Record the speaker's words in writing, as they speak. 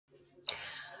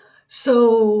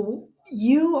So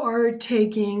you are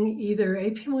taking either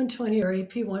AP 120 or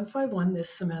AP 151 this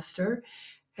semester,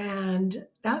 and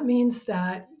that means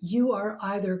that you are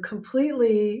either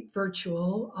completely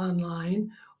virtual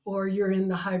online or you're in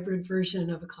the hybrid version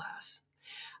of a class.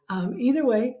 Either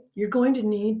way, you're going to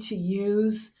need to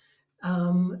use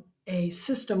a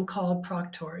system called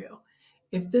Proctorio.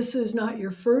 If this is not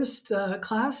your first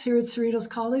class here at Cerritos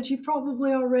College, you've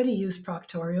probably already used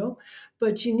Proctorio,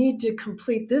 but you need to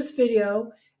complete this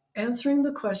video answering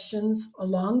the questions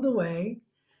along the way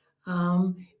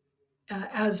um,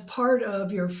 as part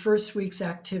of your first week's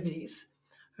activities.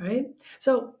 All right.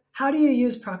 So, how do you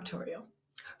use Proctorio?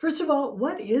 First of all,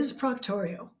 what is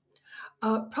Proctorio?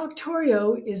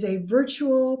 Proctorio is a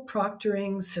virtual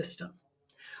proctoring system.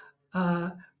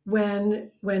 Uh,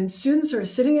 when students are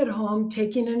sitting at home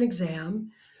taking an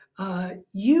exam,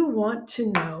 you want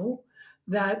to know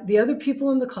that the other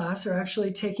people in the class are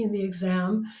actually taking the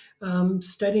exam,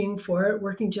 studying for it,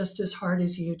 working just as hard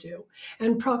as you do.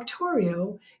 And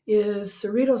Proctorio is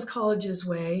Cerritos College's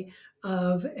way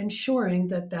of ensuring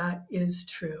that that is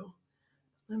true.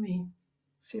 Let me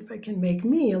see if I can make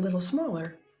me a little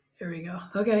smaller. There we go.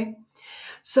 Okay.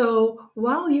 So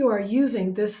while you are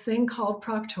using this thing called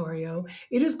Proctorio,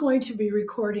 it is going to be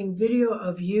recording video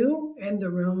of you and the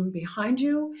room behind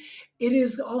you. It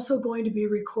is also going to be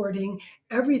recording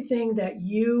everything that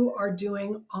you are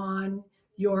doing on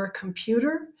your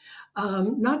computer,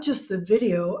 not just the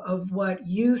video of what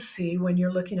you see when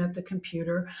you're looking at the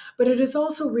computer, but it is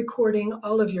also recording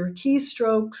all of your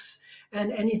keystrokes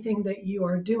and anything that you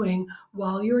are doing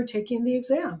while you're taking the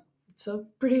exam. It's a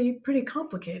pretty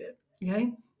complicated.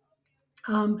 Okay.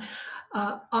 The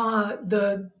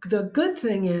good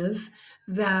thing is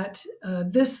that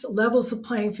this levels the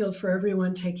playing field for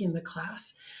everyone taking the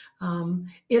class.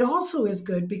 It also is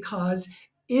good because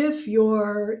if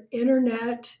your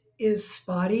internet is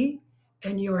spotty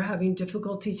and you're having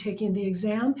difficulty taking the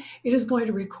exam, it is going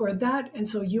to record that. And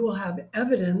so you will have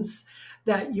evidence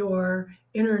that your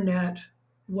internet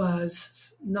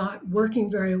was not working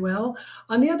very well.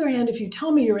 On the other hand, if you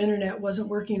tell me your internet wasn't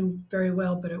working very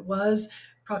well, but it was,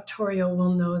 Proctorio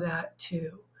will know that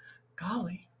too.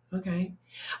 Golly, okay.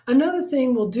 Another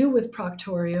thing we'll do with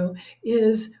Proctorio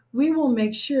is we will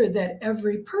make sure that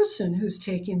every person who's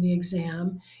taking the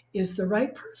exam is the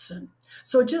right person.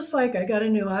 So just like I got a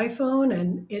new iPhone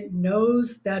and it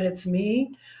knows that it's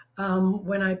me,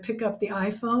 when I pick up the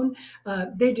iPhone,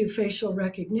 they do facial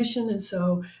recognition, and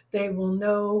so they will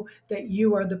know that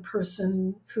you are the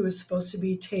person who is supposed to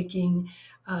be taking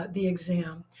the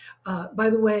exam.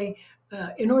 By the way,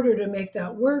 in order to make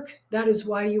that work, that is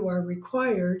why you are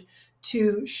required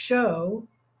to show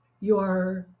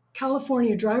your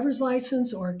California driver's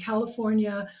license or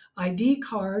California ID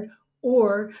card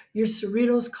or your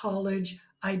Cerritos College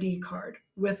ID card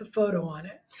with a photo on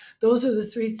it. Those are the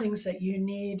three things that you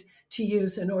need to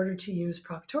use in order to use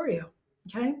Proctorio.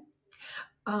 Okay.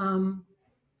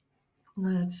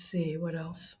 Let's see what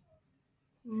else.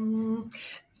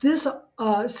 This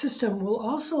system will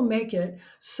also make it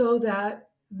so that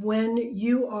when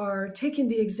you are taking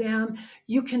the exam,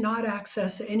 you cannot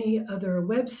access any other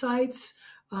websites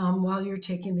while you're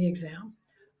taking the exam.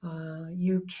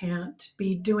 You can't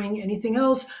be doing anything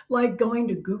else like going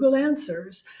to Google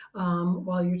Answers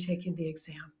while you're taking the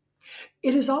exam.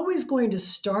 It is always going to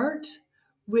start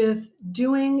with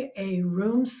doing a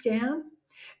room scan.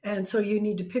 And so you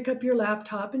need to pick up your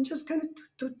laptop and just kind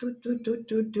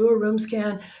of do a room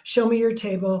scan, show me your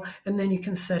table, and then you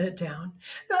can set it down.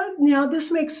 Now,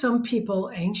 this makes some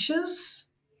people anxious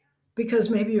because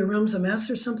maybe your room's a mess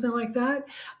or something like that.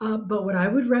 But what I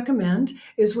would recommend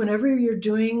is whenever you're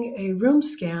doing a room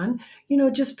scan,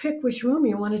 just pick which room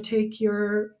you want to take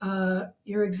your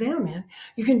exam in.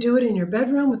 You can do it in your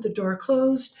bedroom with the door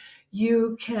closed.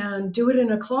 You can do it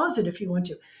in a closet if you want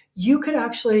to. You could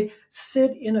actually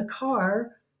sit in a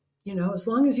car, as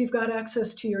long as you've got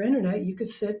access to your internet, you could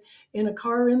sit in a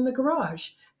car in the garage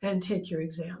and take your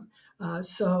exam.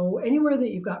 So anywhere that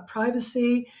you've got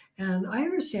privacy, and I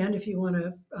understand if you want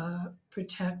to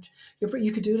protect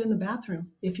you could do it in the bathroom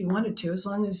if you wanted to, as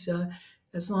long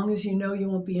as you know you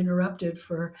won't be interrupted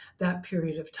for that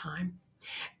period of time.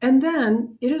 And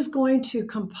then it is going to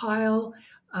compile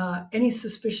any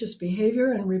suspicious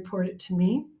behavior and report it to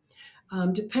me.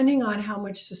 Depending on how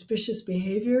much suspicious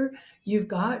behavior you've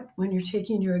got when you're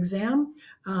taking your exam,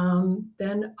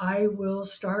 then I will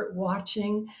start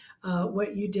watching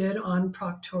what you did on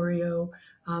Proctorio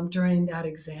during that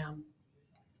exam.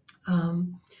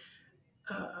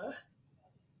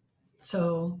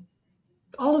 So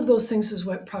all of those things is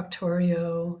what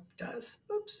Proctorio does.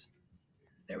 Oops,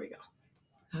 there we go.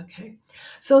 Okay,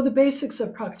 so the basics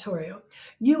of Proctorio.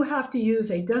 You have to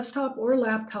use a desktop or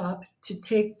laptop to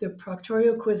take the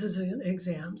Proctorio quizzes and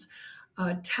exams.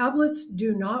 Tablets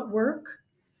do not work,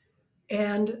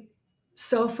 and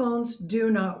cell phones do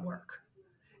not work.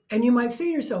 And you might say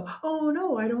to yourself, oh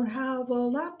no, I don't have a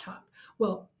laptop.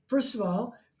 Well, first of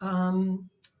all, I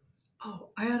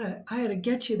had to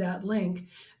get you that link.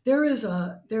 There is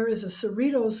a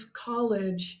Cerritos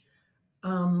College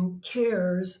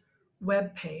Cares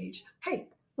web page. Hey,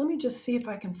 let me just see if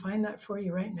I can find that for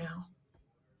you right now.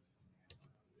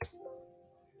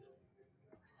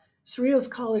 Cerritos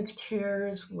College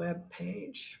Cares web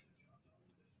page.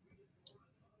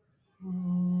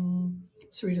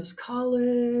 Cerritos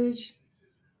College.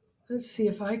 Let's see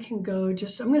if I can go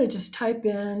I'm going to just type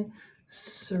in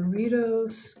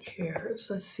Cerritos Cares.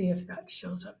 Let's see if that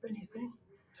shows up anything.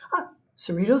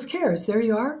 Cerritos Cares, there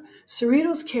you are.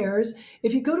 Cerritos Cares.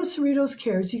 If you go to Cerritos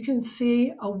Cares, you can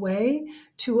see a way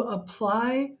to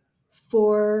apply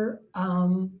for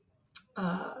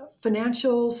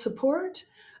financial support.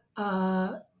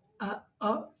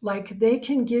 Like they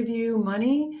can give you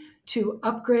money to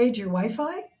upgrade your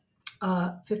Wi-Fi,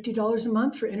 $50 a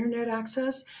month for internet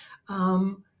access.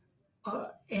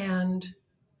 And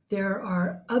there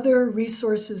are other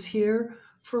resources here.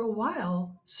 For a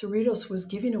while, Cerritos was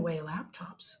giving away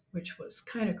laptops, which was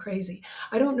kind of crazy.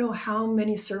 I don't know how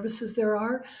many services there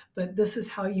are, but this is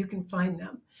how you can find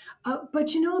them.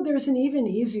 But you know, there's an even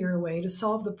easier way to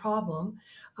solve the problem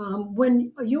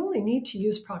when you only need to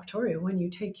use Proctorio when you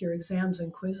take your exams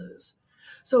and quizzes.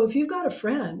 So if you've got a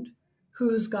friend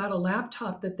who's got a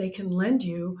laptop that they can lend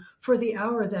you for the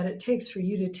hour that it takes for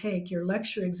you to take your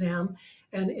lecture exam,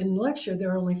 and in lecture,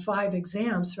 there are only 5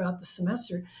 exams throughout the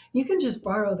semester. You can just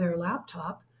borrow their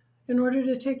laptop in order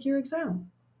to take your exam.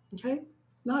 Okay?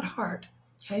 Not hard.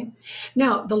 Okay?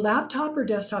 Now, the laptop or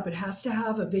desktop, it has to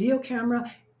have a video camera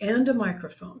and a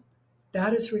microphone.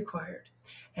 That is required.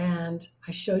 And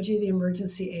I showed you the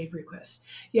emergency aid request.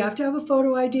 You have to have a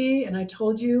photo ID, and I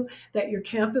told you that your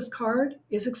campus card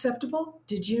is acceptable.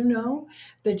 Did you know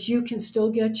that you can still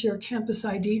get your campus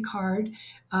ID card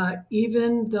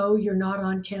even though you're not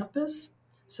on campus?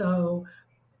 So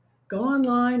go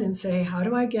online and say, how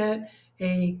do I get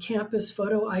a campus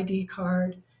photo ID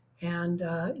card? And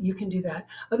you can do that.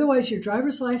 Otherwise, your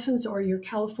driver's license or your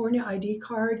California ID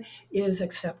card is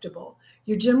acceptable.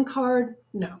 Your gym card,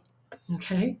 no.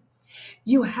 Okay.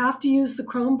 You have to use the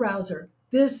Chrome browser.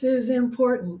 This is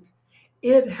important.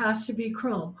 It has to be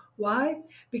Chrome. Why?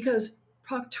 Because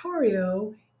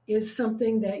Proctorio is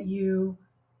something that you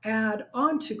add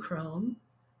onto Chrome.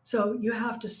 So you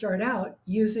have to start out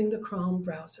using the Chrome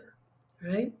browser,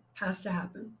 right? Has to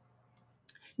happen.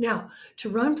 Now, to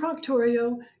run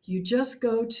Proctorio, you just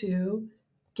go to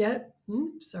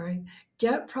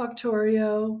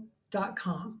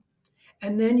getproctorio.com.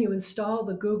 And then you install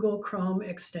the Google Chrome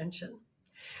extension.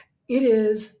 It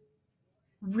is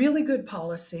really good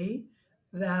policy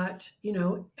that,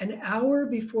 an hour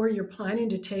before you're planning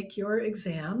to take your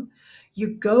exam,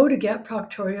 you go to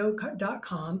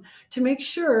getproctorio.com to make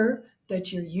sure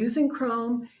that you're using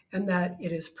Chrome and that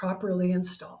it is properly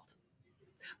installed.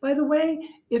 By the way,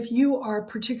 if you are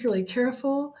particularly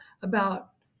careful about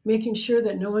making sure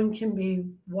that no one can be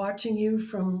watching you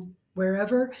from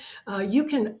wherever, you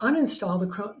can uninstall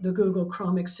the Google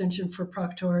Chrome extension for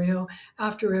Proctorio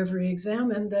after every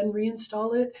exam and then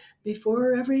reinstall it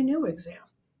before every new exam.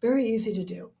 Very easy to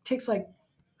do. It takes like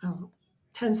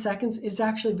 10 seconds. It's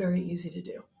actually very easy to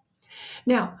do.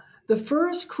 Now, the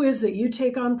first quiz that you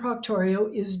take on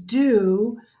Proctorio is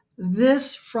due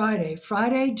this Friday,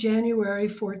 January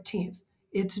 14th.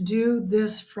 It's due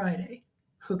this Friday,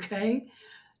 okay?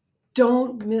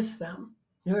 Don't miss them,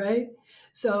 all right?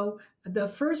 So the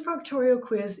first Proctorio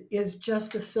quiz is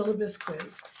just a syllabus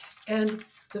quiz. And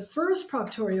the first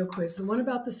Proctorio quiz, the one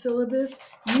about the syllabus,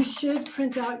 you should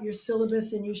print out your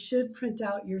syllabus and you should print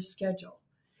out your schedule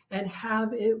and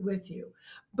have it with you.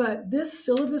 But this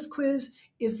syllabus quiz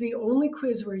is the only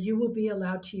quiz where you will be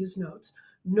allowed to use notes.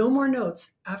 No more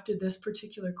notes after this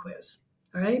particular quiz,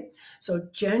 all right? So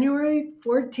January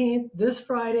 14th, this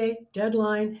Friday,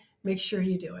 deadline, make sure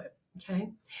you do it,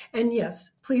 okay? And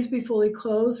yes, please be fully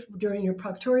clothed during your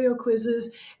Proctorio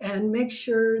quizzes and make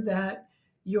sure that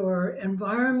your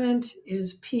environment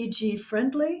is PG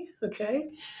friendly, okay?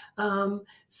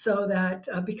 So that,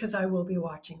 because I will be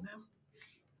watching them.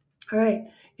 All right,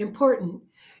 important.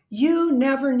 You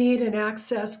never need an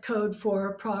access code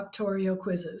for Proctorio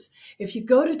quizzes. If you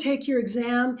go to take your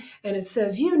exam and it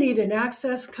says you need an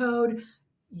access code,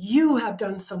 you have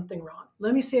done something wrong.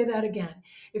 Let me say that again.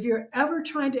 If you're ever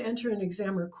trying to enter an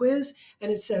exam or quiz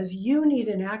and it says you need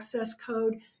an access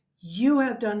code, you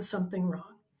have done something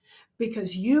wrong,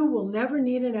 because you will never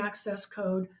need an access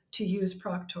code to use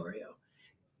Proctorio.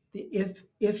 If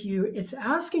it's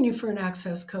asking you for an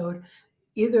access code,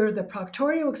 either the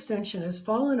Proctorio extension has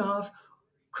fallen off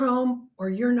Chrome or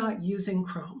you're not using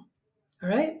Chrome. All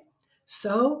right?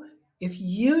 So if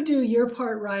you do your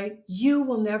part right, you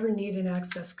will never need an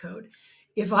access code.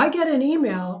 If I get an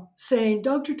email saying,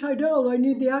 Dr. Tydell, I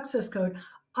need the access code,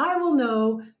 I will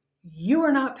know you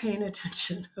are not paying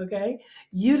attention, okay?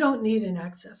 You don't need an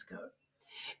access code.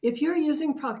 If you're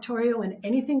using Proctorio and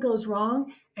anything goes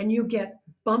wrong and you get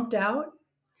bumped out,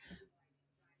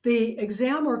 the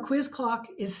exam or quiz clock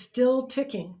is still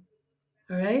ticking,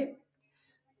 all right?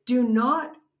 Do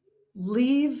not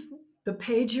leave the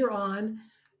page you're on.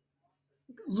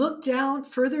 Look down,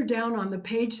 further down on the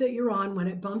page that you're on when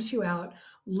it bumps you out.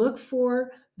 Look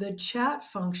for the chat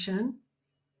function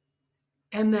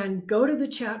and then go to the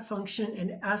chat function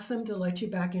and ask them to let you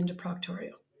back into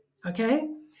Proctorio, okay?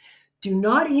 Do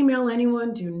not email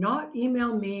anyone. Do not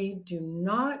email me. Do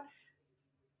not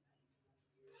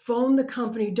phone the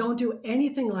company. Don't do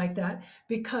anything like that,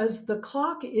 because the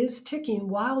clock is ticking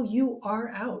while you are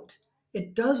out.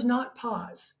 It does not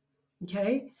pause,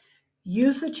 okay?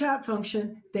 Use the chat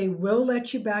function. They will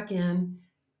let you back in.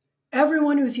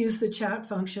 Everyone who's used the chat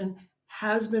function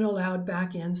has been allowed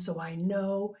back in, so I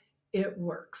know it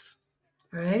works.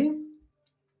 All righty?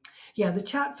 Yeah, the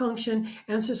chat function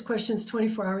answers questions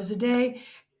 24 hours a day.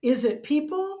 Is it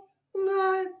people?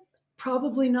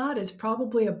 Probably not. It's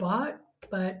probably a bot.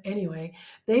 But anyway,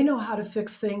 they know how to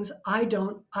fix things. I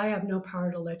don't. I have no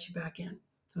power to let you back in.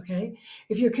 Okay?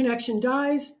 If your connection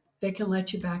dies, they can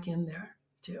let you back in there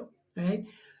too. Right?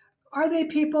 Are they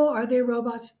people? Are they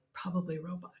robots? Probably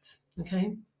robots.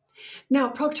 Okay? Now,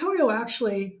 Proctorio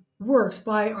actually works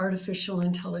by artificial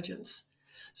intelligence.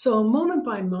 So moment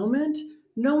by moment,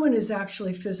 no one is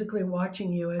actually physically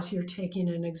watching you as you're taking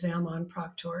an exam on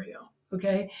Proctorio,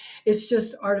 okay? It's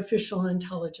just artificial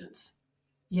intelligence.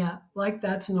 Yeah, like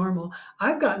that's normal.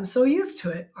 I've gotten so used to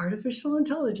it, artificial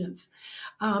intelligence.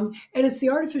 And it's the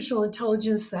artificial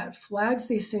intelligence that flags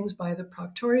these things by the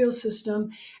Proctorio system.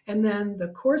 And then the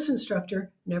course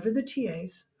instructor, never the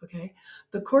TAs, okay?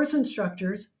 The course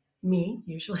instructors, me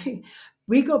usually,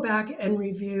 we go back and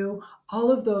review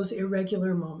all of those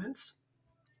irregular moments,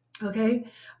 okay?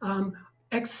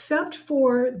 Except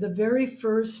for the very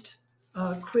first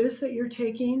quiz that you're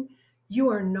taking, you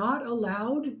are not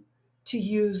allowed to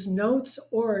use notes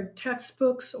or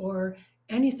textbooks or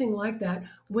anything like that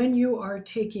when you are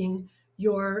taking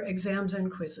your exams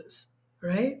and quizzes,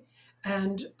 right?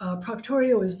 And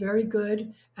Proctorio is very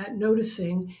good at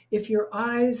noticing if your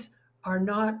eyes are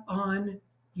not on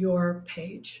your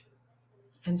page.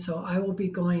 And so I will be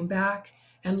going back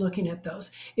and looking at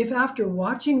those. If after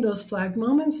watching those flagged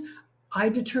moments, I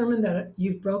determine that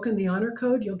you've broken the honor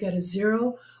code, you'll get a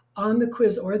 0 on the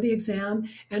quiz or the exam,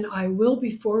 and I will be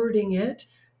forwarding it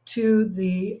to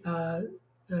the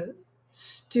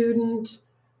student.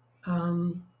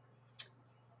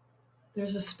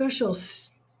 There's a special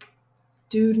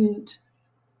student,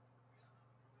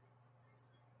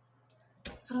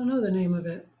 I don't know the name of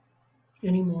it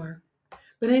anymore.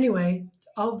 But anyway,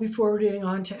 I'll be forwarding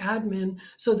on to admin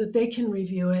so that they can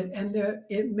review it, and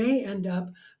it may end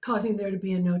up causing there to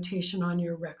be a notation on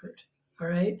your record, all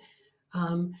right?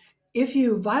 If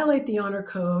you violate the honor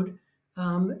code,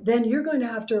 then you're going to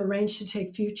have to arrange to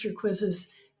take future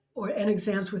quizzes and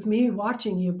exams with me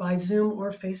watching you by Zoom or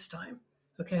FaceTime,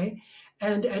 okay?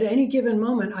 And at any given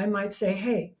moment, I might say,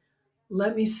 hey,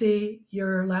 let me see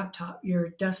your laptop,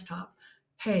 your desktop.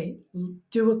 Hey,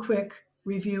 do a quick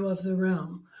review of the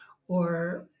room,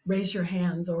 or raise your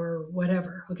hands or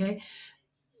whatever, okay?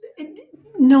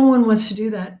 No one wants to do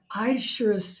that. I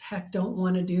sure as heck don't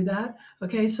want to do that,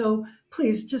 okay? So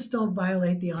please just don't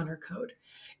violate the honor code.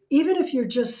 Even if you're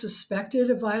just suspected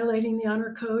of violating the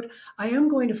honor code, I am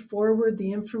going to forward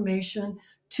the information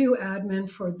to admin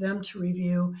for them to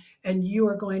review, and you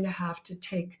are going to have to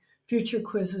take future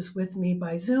quizzes with me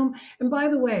by Zoom. And by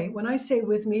the way, when I say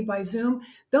with me by Zoom,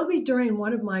 they'll be during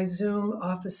one of my Zoom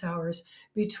office hours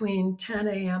between 10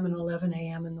 a.m. and 11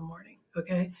 a.m. in the morning,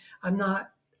 okay? I'm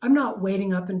not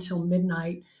waiting up until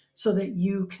midnight so that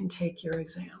you can take your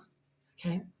exam,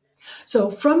 okay? So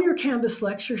from your Canvas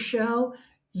lecture shell,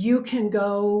 you can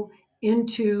go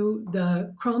into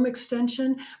the Chrome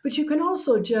extension, but you can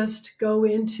also just go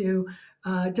into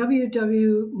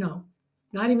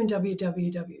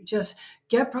just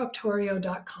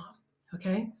getproctorio.com,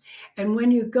 okay? And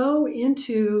when you go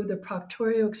into the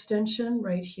Proctorio extension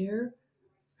right here,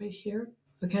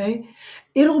 okay,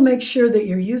 it'll make sure that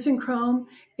you're using Chrome.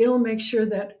 It'll make sure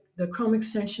that the Chrome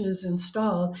extension is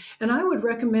installed. And I would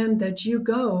recommend that you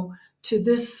go to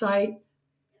this site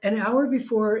an hour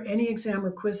before any exam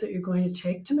or quiz that you're going to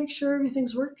take to make sure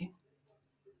everything's working.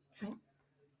 Okay.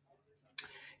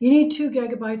 You need 2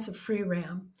 gigabytes of free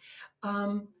RAM.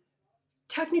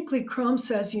 Technically, Chrome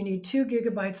says you need 2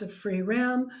 gigabytes of free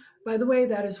RAM. By the way,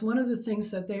 that is one of the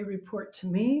things that they report to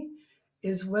me,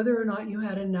 is whether or not you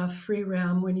had enough free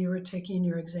RAM when you were taking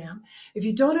your exam. If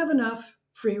you don't have enough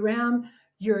free RAM,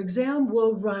 your exam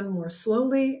will run more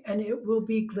slowly and it will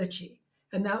be glitchy.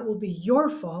 And that will be your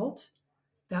fault.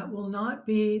 That will not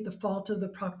be the fault of the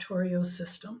Proctorio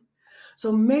system.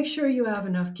 So make sure you have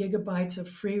enough gigabytes of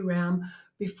free RAM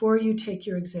before you take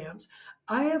your exams.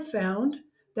 I have found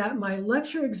that my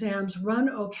lecture exams run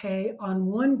okay on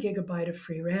 1 gigabyte of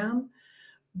free RAM,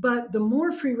 but the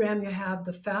more free RAM you have,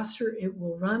 the faster it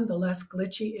will run, the less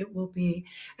glitchy it will be.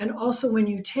 And also when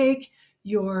you take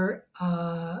your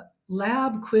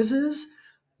lab quizzes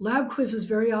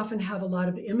very often have a lot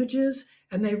of images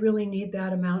and they really need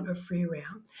that amount of free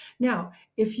RAM. Now,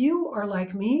 if you are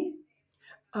like me,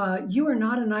 you are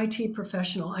not an IT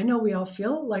professional. I know we all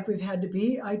feel like we've had to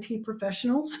be IT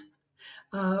professionals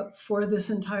for this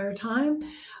entire time.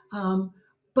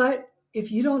 But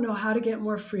if you don't know how to get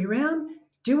more free RAM,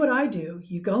 do what I do.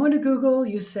 You go into Google,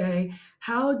 you say,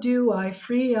 how do I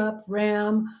free up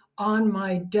RAM on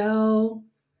my Dell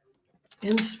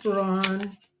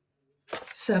Inspiron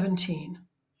 17?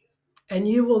 And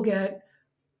you will get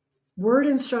word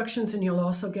instructions and you'll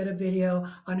also get a video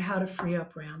on how to free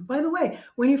up RAM. By the way,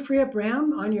 when you free up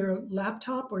RAM on your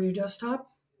laptop or your desktop,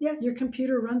 yeah, your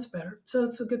computer runs better. So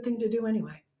it's a good thing to do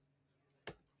anyway.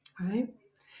 All right.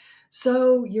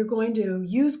 So you're going to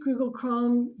use Google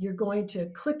Chrome. You're going to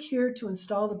click here to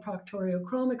install the Proctorio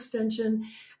Chrome extension.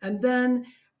 And then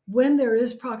when there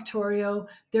is Proctorio,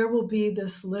 there will be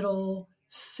this little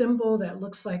symbol that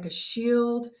looks like a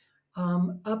shield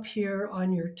up here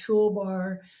on your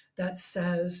toolbar that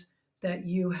says that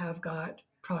you have got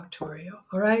Proctorio.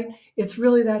 All right. It's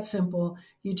really that simple.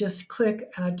 You just click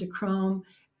Add to Chrome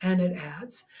and it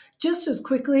adds. Just as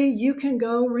quickly, you can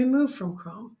go remove from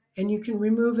Chrome. And you can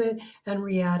remove it and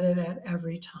re-add it at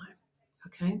every time,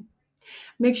 okay?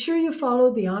 Make sure you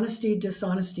follow the honesty,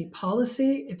 dishonesty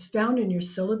policy. It's found in your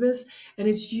syllabus, and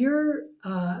it's your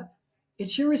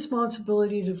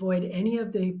responsibility to avoid any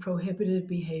of the prohibited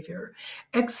behavior,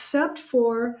 except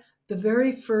for the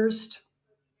very first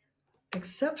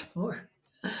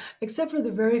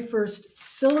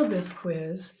syllabus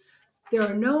quiz. There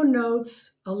are no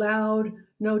notes allowed,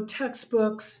 no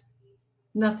textbooks,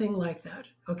 nothing like that,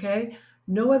 okay?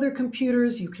 No other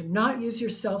computers, you cannot use your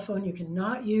cell phone, you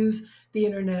cannot use the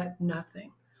internet,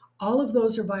 nothing. All of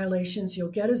those are violations. You'll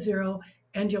get a 0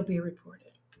 and you'll be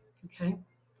reported, okay?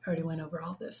 I already went over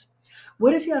all this.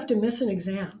 What if you have to miss an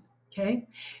exam, okay?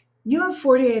 You have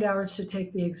 48 hours to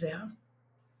take the exam.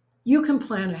 You can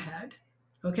plan ahead,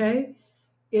 okay?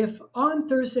 If on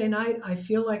Thursday night I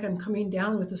feel like I'm coming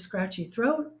down with a scratchy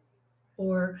throat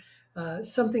or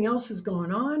something else is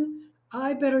going on,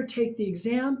 I better take the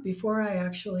exam before I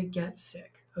actually get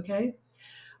sick, okay?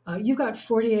 You've got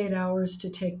 48 hours to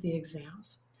take the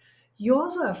exams. You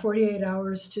also have 48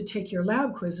 hours to take your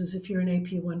lab quizzes if you're an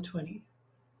AP 120.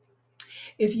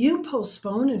 If you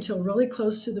postpone until really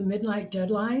close to the midnight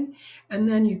deadline and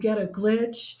then you get a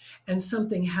glitch and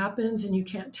something happens and you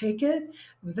can't take it,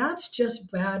 that's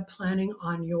just bad planning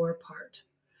on your part.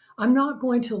 I'm not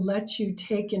going to let you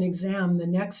take an exam the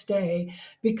next day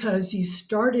because you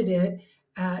started it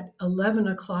at 11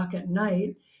 o'clock at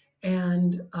night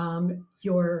and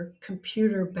your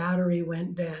computer battery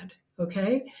went dead,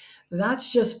 okay?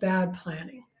 That's just bad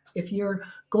planning. If you're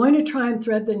going to try and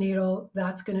thread the needle,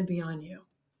 that's going to be on you.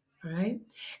 All right.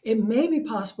 It may be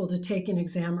possible to take an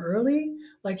exam early.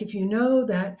 Like if you know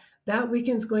that that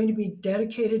weekend's going to be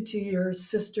dedicated to your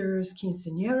sister's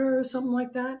quinceañera or something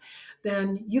like that,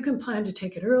 then you can plan to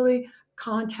take it early.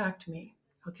 Contact me.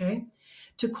 Okay.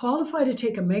 To qualify to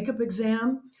take a makeup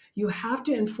exam, you have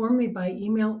to inform me by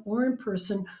email or in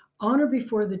person on or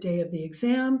before the day of the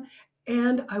exam.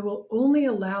 And I will only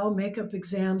allow makeup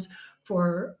exams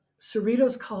for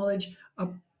Cerritos College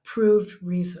approved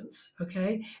reasons,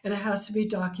 okay? And it has to be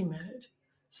documented.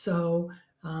 So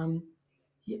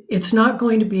it's not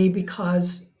going to be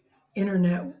because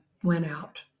internet went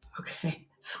out, okay?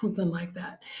 something like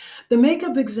that. The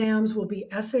makeup exams will be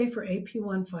essay for AP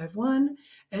 151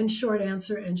 and short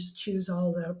answer, and just choose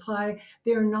all that apply.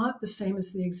 They are not the same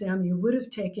as the exam you would have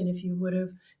taken if you would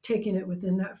have taken it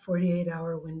within that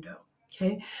 48-hour window.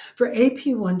 Okay. For AP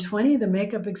 120, the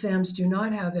makeup exams do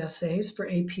not have essays for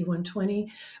AP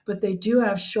 120, but they do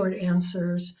have short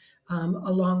answers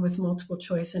along with multiple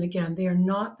choice. And again, they are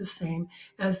not the same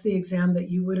as the exam that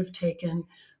you would have taken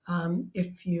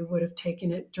if you would have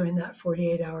taken it during that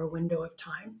 48-hour window of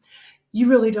time. You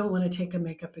really don't want to take a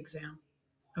makeup exam,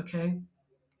 okay?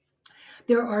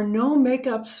 There are no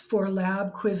makeups for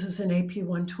lab quizzes in AP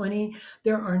 120.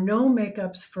 There are no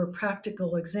makeups for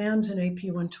practical exams in AP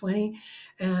 120.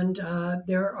 And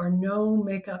there are no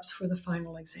makeups for the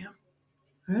final exam,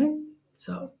 all right?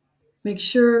 So make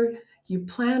sure you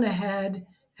plan ahead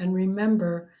and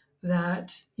remember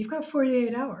that you've got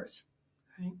 48 hours,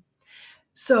 right?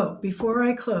 So before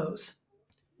I close,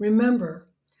 remember,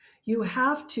 you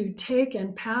have to take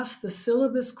and pass the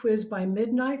syllabus quiz by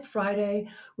midnight Friday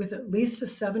with at least a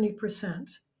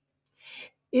 70%.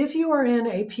 If you are in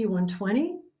AP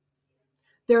 120,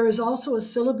 there is also a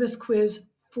syllabus quiz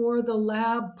for the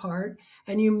lab part,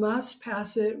 and you must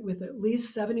pass it with at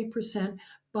least 70%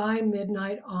 by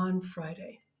midnight on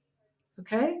Friday.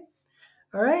 Okay?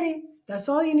 All righty. That's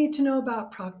all you need to know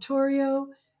about Proctorio,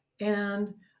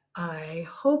 and I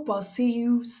hope I'll see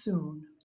you soon.